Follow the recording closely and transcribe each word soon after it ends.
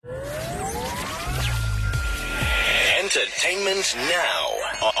Entertainment now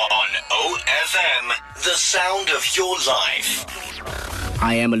on OFM, the sound of your life.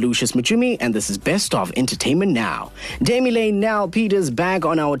 I am Lucius Machumi, and this is Best of Entertainment Now. Demi Nell Peters back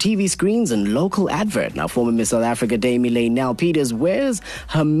on our TV screens and local advert. Now, former Miss South Africa Demi Nell Peters wears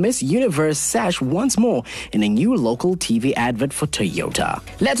her Miss Universe sash once more in a new local TV advert for Toyota.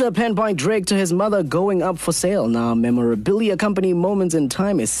 Letter penned by Drake to his mother going up for sale. Now, memorabilia company Moments in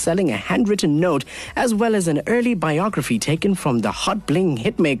Time is selling a handwritten note as well as an early biography taken from the Hot Bling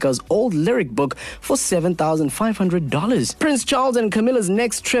hitmaker's old lyric book for $7,500. Prince Charles and Camilla's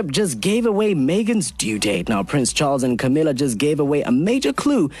next trip just gave away Meghan's due date. Now, Prince Charles and Camilla just gave away a major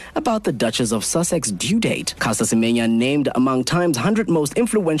clue about the Duchess of Sussex due date. Caster Semenya named among Time's 100 most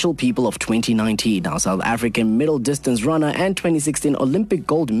influential people of 2019. Now, South African middle distance runner and 2016 Olympic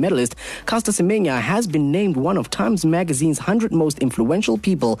gold medalist Caster Semenya has been named one of Times Magazine's 100 most influential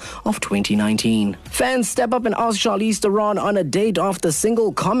people of 2019. Fans step up and ask Charlize Theron on a date after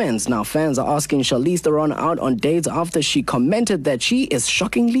single comments. Now, fans are asking Charlize Theron out on dates after she commented that she is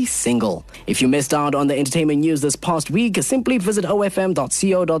shockingly single. If you missed out on the entertainment news this past week, simply visit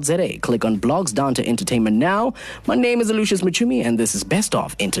ofm.co.za. Click on blogs down to Entertainment Now. My name is Lucius Machumi, and this is Best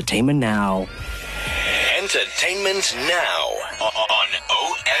of Entertainment Now. Entertainment Now on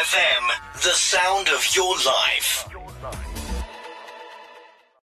OFM, the sound of your life.